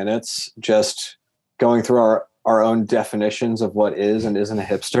 40 minutes just going through our own definitions of what is and isn't a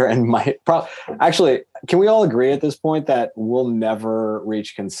hipster, and actually, can we all agree at this point that we'll never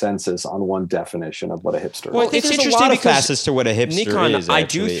reach consensus on one definition of what a hipster is? Well, I think It's there's interesting a lot of because facets to what a hipster Nikon, is. I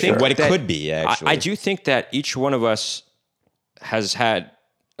do actually, think what it that- could be. Actually, I do think that each one of us has had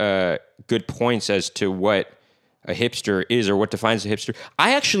good points as to what a hipster is or what defines a hipster.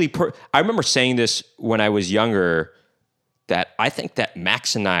 I actually, I remember saying this when I was younger, that I think that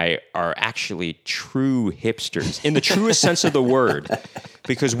Max and I are actually true hipsters in the truest sense of the word,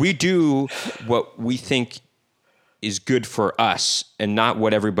 because we do what we think is good for us and not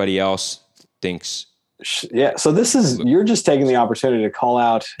what everybody else thinks. Yeah, so you're just taking the opportunity to call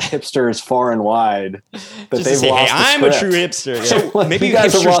out hipsters far and wide that just to they've say, hey, lost the I'm a script. true hipster. Yeah. So Like, maybe you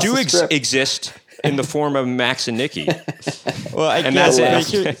guys have hipsters lost do the script. exist in the form of Max and Nikki. Well, And that's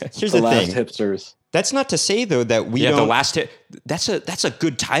it. Here's the the last thing. hipsters. That's not to say though that we Yeah, don't. the last that's a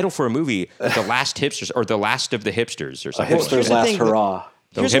good title for a movie. The Last Hipsters, or The Last of the Hipsters, or something. Hipsters here's the last thing, hurrah.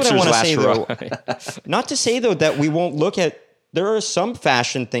 Here's The what I hipsters want to last say though. hurrah. Not to say though that we won't look at. There are some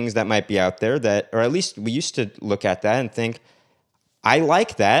fashion things that might be out there that, or at least we used to look at that and think, I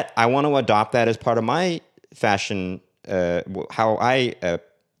like that. I want to adopt that as part of my fashion, how I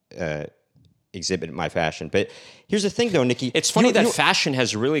exhibit my fashion. But here's the thing, though, Nikki. It's funny that fashion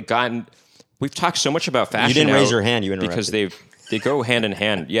has really gotten. We've talked so much about fashion. You didn't now raise your hand. You interrupted. because they go hand in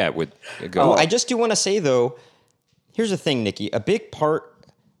hand. Yeah, with Oh, I just do want to say though. Here's the thing, Nikki. A big part.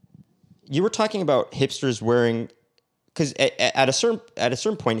 You were talking about hipsters wearing, because at a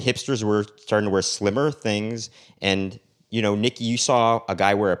certain point, hipsters were starting to wear slimmer things, and Nikki, you saw a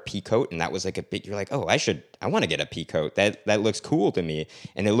guy wear a pea coat, and that was like a big. You're like, oh, I want to get a pea coat. That looks cool to me,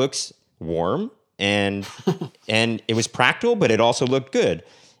 and it looks warm, and and it was practical, but it also looked good.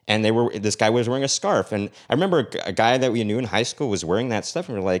 And this guy was wearing a scarf, and I remember a guy that we knew in high school was wearing that stuff,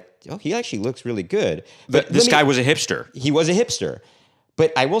 and we're like, oh, he actually looks really good. But this guy was a hipster he was a hipster.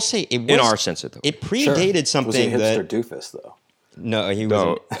 But I will say it was, in our sense of the word. it predated Was he something a hipster that doofus though? no, he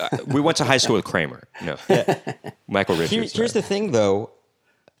No, wasn't. we went to high school with Kramer. No, Michael Richards. Here's the thing, though.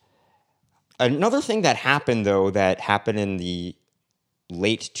 Another thing that happened in the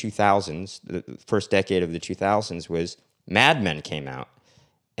late 2000s, the first decade of the 2000s, was Mad Men came out.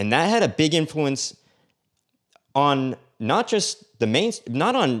 And that had a big influence on not just the main,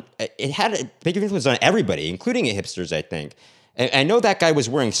 not on, it had a big influence on everybody, including hipsters, I think. And I know that guy was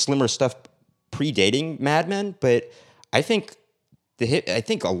wearing slimmer stuff predating Mad Men, but I think I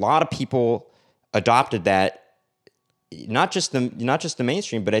think a lot of people adopted that, not just the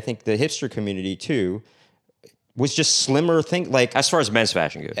mainstream, but I think the hipster community too, was just slimmer thing, like As far as men's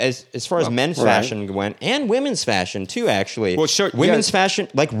fashion goes. as far as men's fashion went, and women's fashion too, actually. Well, sure, women's fashion,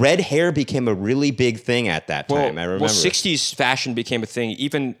 like red hair became a really big thing at that time. I remember. Well, 60s fashion became a thing.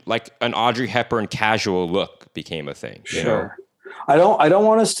 Even like an Audrey Hepburn casual look became a thing. You know? I don't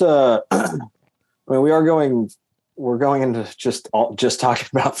want us to. I mean, we're going into just talking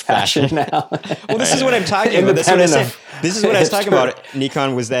about fashion now. Well, this is what I'm talking about. This is what I was talking about,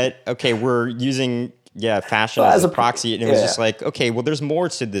 Nikon, was that, okay, we're using fashion as a proxy, and it was just like, okay, well, there's more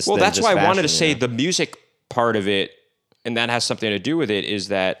to this. Well, than that's just why I fashion, wanted to say the music part of it, and that has something to do with it, is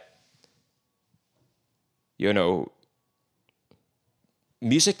that, you know,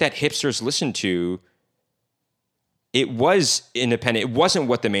 music that hipsters listened to, it was independent. It wasn't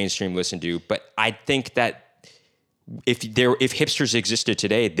what the mainstream listened to, but I think that if hipsters existed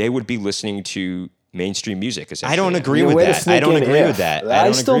today, they would be listening to mainstream music. Essentially. I don't agree with that. I don't agree with that.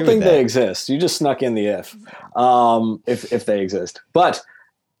 I still think they exist. You just snuck in the if they exist. But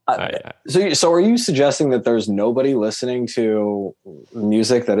so are you suggesting that there's nobody listening to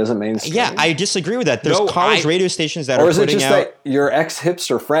music that isn't mainstream? Yeah, I disagree with that. There's college radio stations that are putting out. Or is it just that your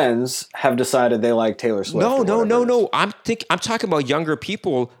ex-hipster friends have decided they like Taylor Swift? No. I'm talking about younger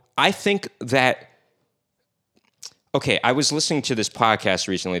people. I think that. Okay, I was listening to this podcast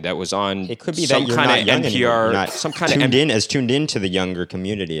recently that was on. It could be some that you're kind not of young NPR, anymore. Not some kind tuned in to the younger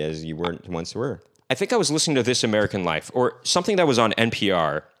community as you once were. I think I was listening to This American Life or something that was on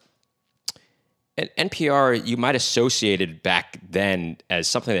NPR. And NPR, you might associate it back then as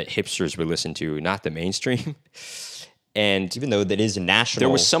something that hipsters would listen to, not the mainstream. And even though that is a national, there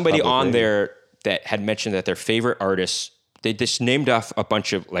was somebody on there that had mentioned that their favorite artists, they just named off a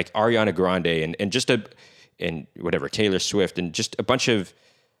bunch of like Ariana Grande and whatever, Taylor Swift, and just a bunch of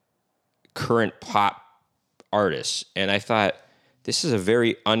current pop artists. And I thought, this is a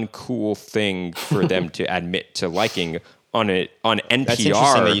very uncool thing for them to admit to liking on NPR. That's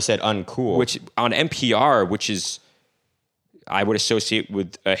interesting that you said uncool. Which on NPR, which is, I would associate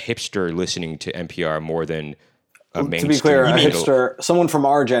with a hipster listening to NPR more than a mainstream. To be clear, a hipster, someone from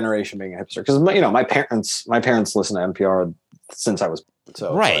our generation being a hipster, because my parents listen to NPR since I was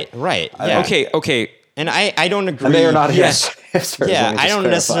so. Right. Yeah. Okay. And I don't agree. And they are not hipsters. Yeah, I don't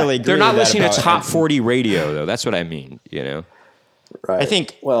necessarily agree. They're not with listening that to top 40 radio, though. That's what I mean, you know? Right. I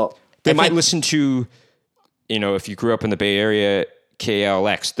think, they might listen to, you know, if you grew up in the Bay Area,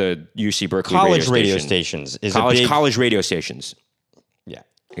 KLX, the UC Berkeley college radio stations. College radio stations. Yeah.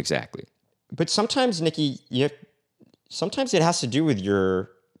 Exactly. But sometimes, Nikki, sometimes it has to do with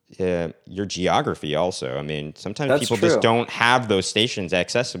your geography also. I mean, sometimes people just don't have those stations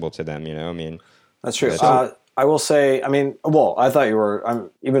accessible to them, you know? I mean... That's true. I will say, I mean, I thought you were,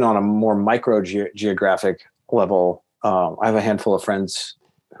 even on a more micro geographic level, I have a handful of friends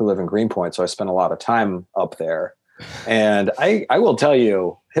who live in Greenpoint, so I spend a lot of time up there. And I will tell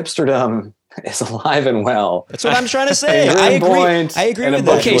you, hipsterdom is alive and well. That's what I'm trying to say. I agree with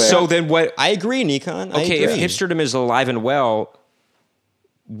that. Okay, so then what? I agree, Nikon. Okay, if hipsterdom is alive and well,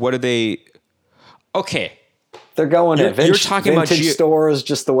 what are they? Okay. They're going to you're talking vintage about stores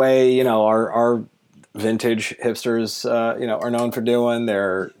just the way, you know, our vintage hipsters, are known for doing.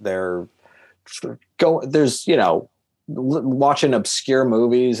 They're there's, you know, watching obscure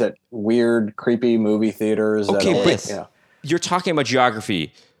movies at weird, creepy movie theaters. Okay, but you're talking about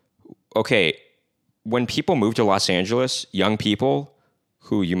geography. Okay, when people move to Los Angeles, young people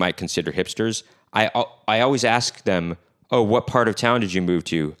who you might consider hipsters, I always ask them, what part of town did you move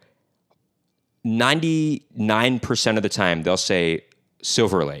to? 99% of the time, they'll say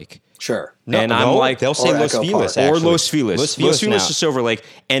Silver Lake. Sure. And I'm like, they'll say Los Feliz. Or Los Feliz. Los Feliz to Silver Lake.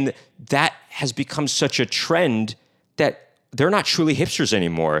 And that has become such a trend that they're not truly hipsters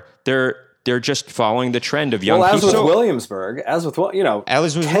anymore. They're just following the trend of young people. As with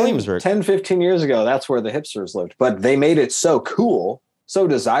Williamsburg, 10, 15 years ago, that's where the hipsters lived. But they made it so cool, so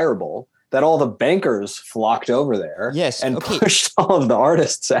desirable, that all the bankers flocked over there pushed all of the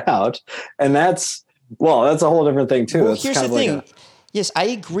artists out. And that's a whole different thing too. Well, here's the thing. Yes, I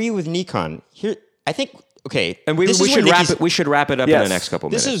agree with Nikon. Here, I think, and we should wrap it up in the next couple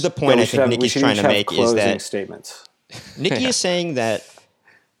minutes. This is the point I think Nikki's trying to make is that statements. Nikki is saying that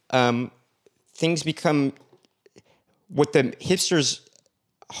things become what the hipsters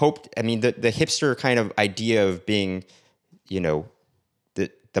hoped. I mean, the hipster kind of idea of being, you know,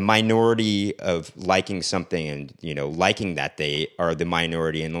 the minority of liking something and, liking that they are the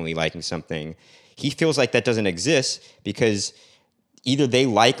minority and only liking something. He feels like that doesn't exist because either they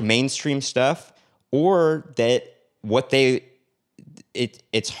like mainstream stuff or that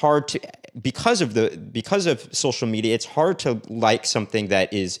it's hard to, because of social media, it's hard to like something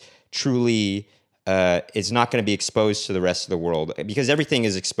that is truly is not going to be exposed to the rest of the world because everything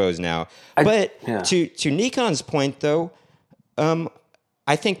is exposed now. To Nikon's point, though,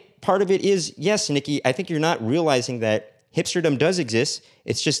 I think part of it is, yes, Nikki, I think you're not realizing that hipsterdom does exist.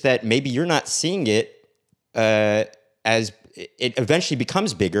 It's just that maybe you're not seeing it as it eventually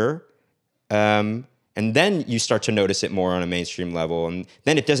becomes bigger. And then you start to notice it more on a mainstream level. And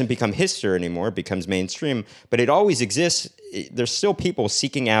then it doesn't become hipster anymore. It becomes mainstream. But it always exists. There's still people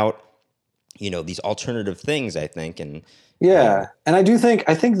seeking out, these alternative things, I think. And and I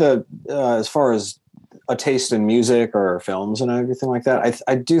think that as far as a taste in music or films and everything like that,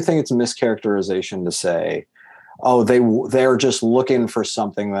 I do think it's a mischaracterization to say, oh, they're just looking for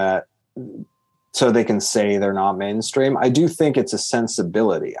something that so they can say they're not mainstream. I do think it's a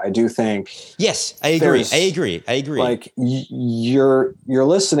sensibility. I do think. Yes, I agree. Like you're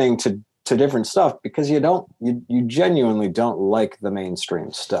listening to different stuff because you genuinely don't like the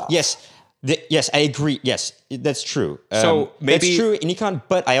mainstream stuff. Yes. Yes, I agree. Yes, that's true. So maybe that's true, Nikon.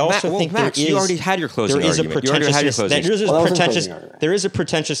 But I also think Max, there is. You already had your closing there is argument. A pretentiousness. There is a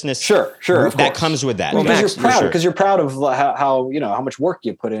pretentiousness. Sure, that comes with that. Well, because you're proud of how much work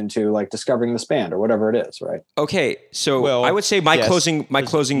you put into like discovering this band or whatever it is, right? Okay, so I would say my closing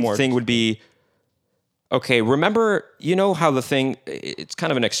thing would be. Okay, remember, how the thing, it's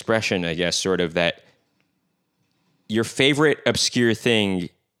kind of an expression, I guess, sort of that your favorite obscure thing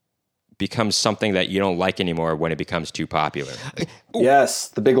becomes something that you don't like anymore when it becomes too popular. Yes,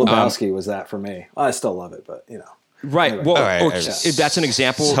 The Big Lebowski was that for me. I still love it, but Right. Anyway. Well, that's an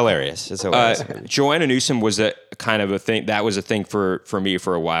example. It's hilarious. Joanna Newsom was a kind of a thing. That was a thing for me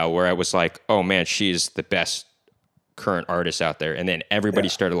for a while where I was like, oh man, she's the best current artist out there. And then everybody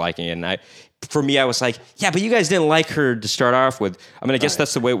started liking it. And for me, I was like, yeah, but you guys didn't like her to start off with. I mean, I guess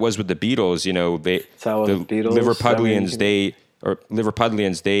that's the way it was with the Beatles. The Beatles,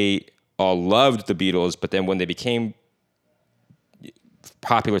 Liverpudlians, they all loved the Beatles, but then when they became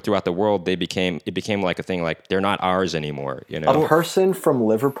popular throughout the world, it became like a thing, like they're not ours anymore. A person from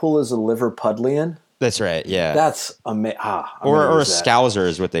Liverpool is a Liverpudlian. That's right. Yeah, that's amazing. Or a Scouser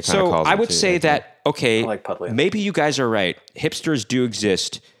is what they kind of call them. So I would say that okay, like maybe you guys are right. Hipsters do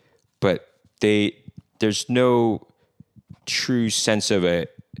exist, but there's no true sense of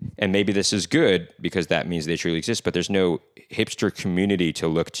it. And maybe this is good because that means they truly exist, but there's no hipster community to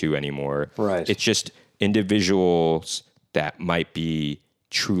look to anymore. Right. It's just individuals that might be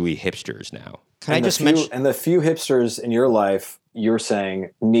truly hipsters now. And the few hipsters in your life, you're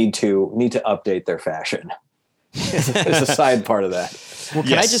saying need to update their fashion. There's a side part of that. Well,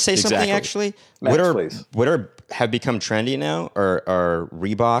 can I just say something actually? Max, please. What have become trendy now are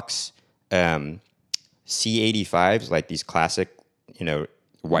Reeboks, C85s, like these classic,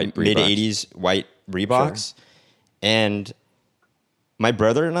 White mid 80s white Reeboks. Sure. And my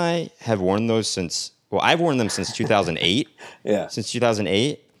brother and I have worn those since I've worn them since 2008. Yeah. Since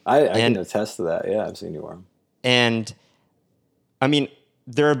 2008. I can attest to that. Yeah, I've seen you wear them. And I mean,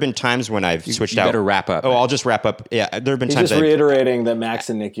 there have been times when I've switched out. You better wrap up. Oh, I'll just wrap up. Yeah, there have been times. Just reiterating that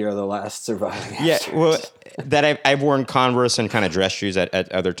Max and Nikki are the last surviving. Yeah, well, that I've worn Converse and kind of dress shoes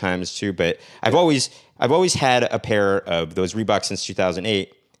at other times too. But I've always had a pair of those Reeboks since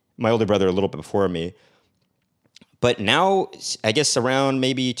 2008. My older brother a little bit before me. But now, I guess around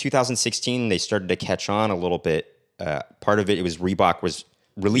maybe 2016, they started to catch on a little bit. Part of it was Reebok was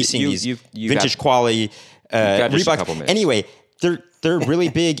releasing these vintage quality Reeboks. Anyway, they're really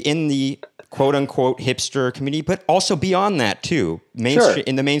big in the quote unquote hipster community, but also beyond that too,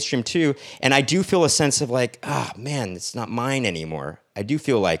 in the mainstream too. And I do feel a sense of like, man, it's not mine anymore. I do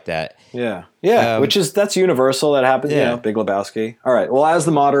feel like that. Yeah. That's universal. That happens. Yeah. Big Lebowski. All right. Well, as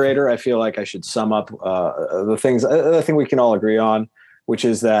the moderator, I feel like I should sum up the things I think we can all agree on, which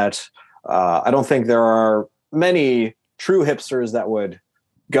is that I don't think there are many true hipsters that would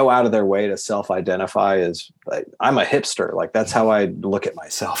go out of their way to self-identify as like, I'm a hipster. Like that's how I look at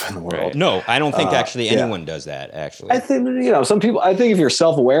myself in the world. Right. No, I don't think actually anyone does that. Actually, I think some people. I think if you're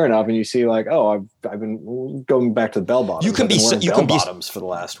self-aware enough and you see like, oh, I've been going back to the bell bottoms. You can bell bottoms for the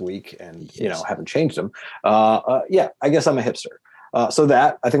last week and haven't changed them. I guess I'm a hipster. So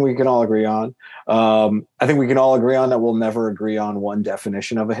that I think we can all agree on. I think we can all agree on that we'll never agree on one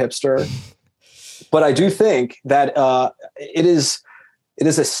definition of a hipster. But I do think that it is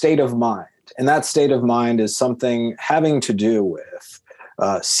a state of mind. And that state of mind is something having to do with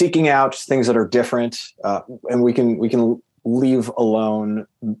seeking out things that are different, and we can leave alone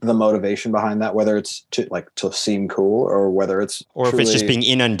the motivation behind that, whether it's to seem cool or whether it's if it's just being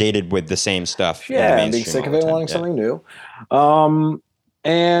inundated with the same stuff. Yeah, and being sick of it, wanting something new.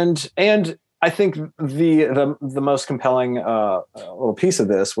 And I think the most compelling little piece of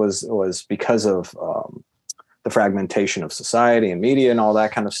this was because of the fragmentation of society and media and all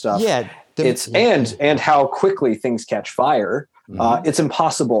that kind of stuff. Yeah, and how quickly things catch fire. It's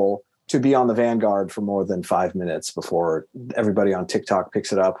impossible to be on the vanguard for more than 5 minutes before everybody on TikTok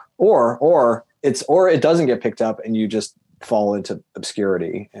picks it up, or it doesn't get picked up and you just fall into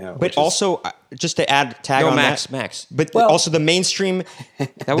obscurity. But also, just to tag on Max. But also the mainstream.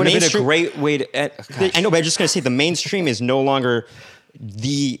 That would have been a great way to end. I know, but I'm just going to say the mainstream is no longer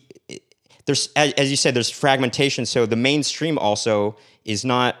there's, as you said, there's fragmentation. So the mainstream also is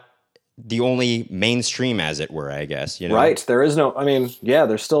not the only mainstream, as it were, I guess. Right. There is no,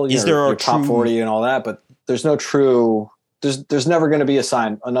 there's still your top 40 and all that, but there's no true, there's never going to be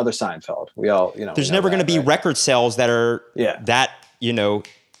another Seinfeld. We all, there's never going to be record sales that are that,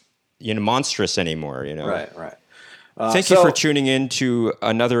 monstrous anymore, Right. Thank you for tuning in to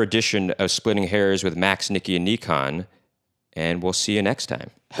another edition of Splitting Hairs with Max, Nikki, and Nikon, and we'll see you next time.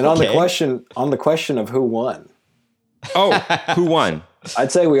 And on the question of who won. Oh, who won?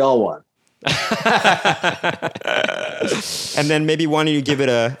 I'd say we all won. And then maybe why don't you give it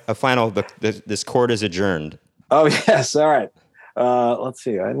a final? This court is adjourned. Oh yes, all right. Let's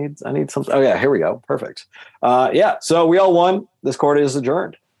see. I need something. Oh yeah, here we go. Perfect. So we all won. This court is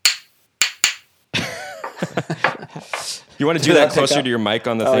adjourned. You want to do that closer to your mic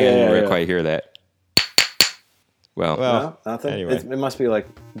on the thing? I didn't really quite hear that. Well, no, nothing. Anyway. It must be like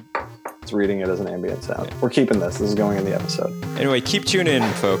it's reading it as an ambient sound. We're keeping this. This is going in the episode. Anyway, keep tuning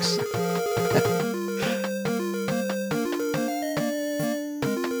in, folks.